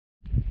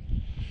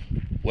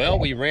Well,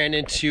 we ran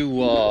into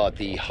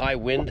the high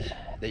wind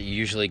that you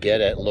usually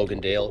get at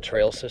Logandale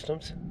Trail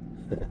Systems.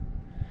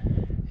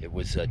 It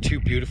was 2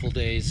 beautiful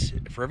days.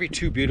 For every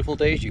 2 beautiful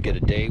days, you get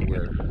a day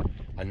where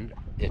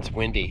it's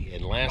windy.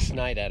 And last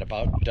night at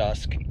about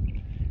dusk,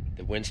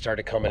 the wind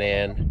started coming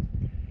in.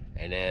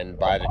 And then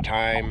by the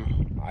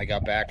time I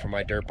got back from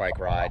my dirt bike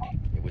ride,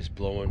 it was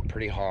blowing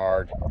pretty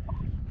hard.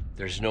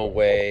 There's no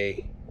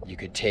way you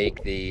could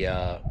take the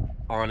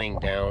awning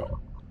down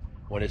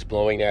when it's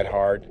blowing that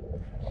hard.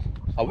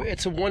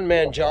 It's a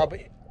one-man job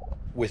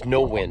with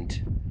no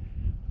wind.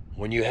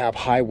 When you have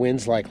high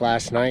winds like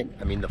last night,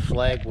 I mean, the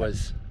flag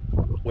was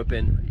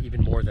whipping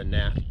even more than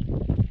that.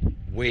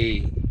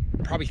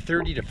 Probably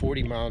 30 to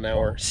 40 mile an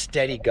hour,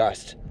 steady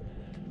gust.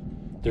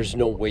 There's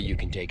no way you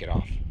can take it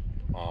off.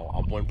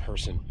 One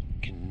person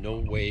can no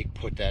way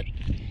put that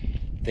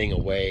thing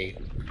away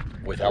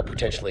without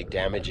potentially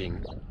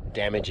damaging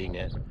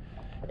it.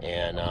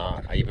 And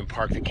I even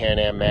parked the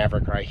Can-Am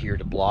Maverick right here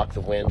to block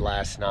the wind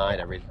last night.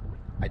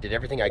 I did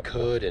everything I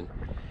could, and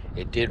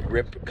it did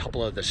rip a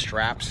couple of the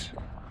straps.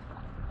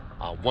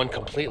 One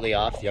completely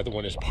off, the other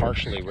one is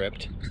partially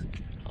ripped,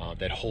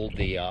 that hold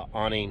the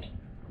awning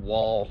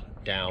wall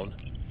down.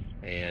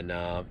 And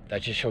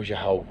that just shows you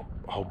how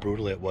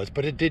brutal it was.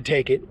 But it did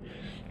take it,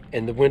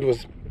 and the wind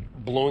was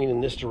blowing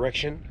in this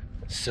direction.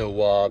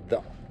 So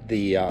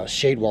the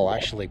shade wall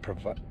actually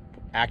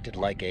acted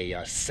like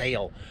a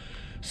sail.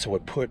 So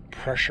it put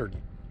pressure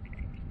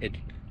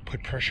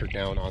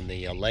down on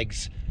the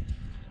legs,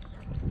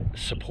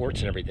 supports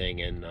and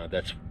everything, and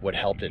that's what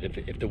helped it.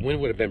 If the wind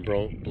would have been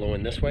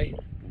blowing this way,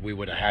 we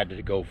would have had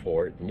to go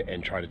for it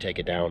and try to take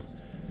it down.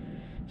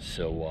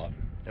 So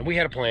and we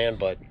had a plan,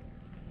 but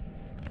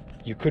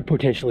you could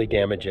potentially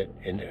damage it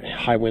in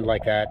high wind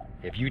like that.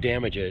 If you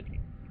damage it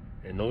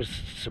and those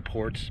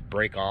supports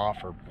break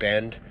off or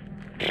bend,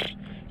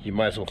 you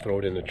might as well throw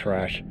it in the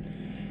trash.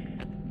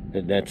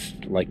 And that's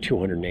like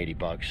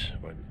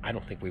 $280. But I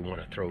don't think we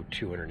want to throw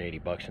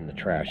 $280 in the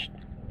trash,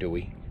 do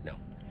we? No.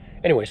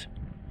 Anyways,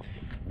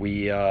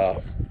 we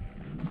got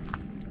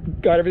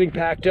everything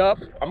packed up.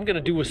 I'm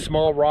gonna do a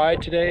small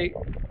ride today,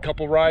 a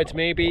couple rides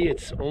maybe.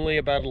 It's only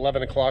about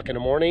 11 o'clock in the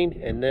morning,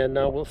 and then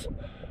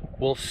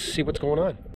we'll see what's going on.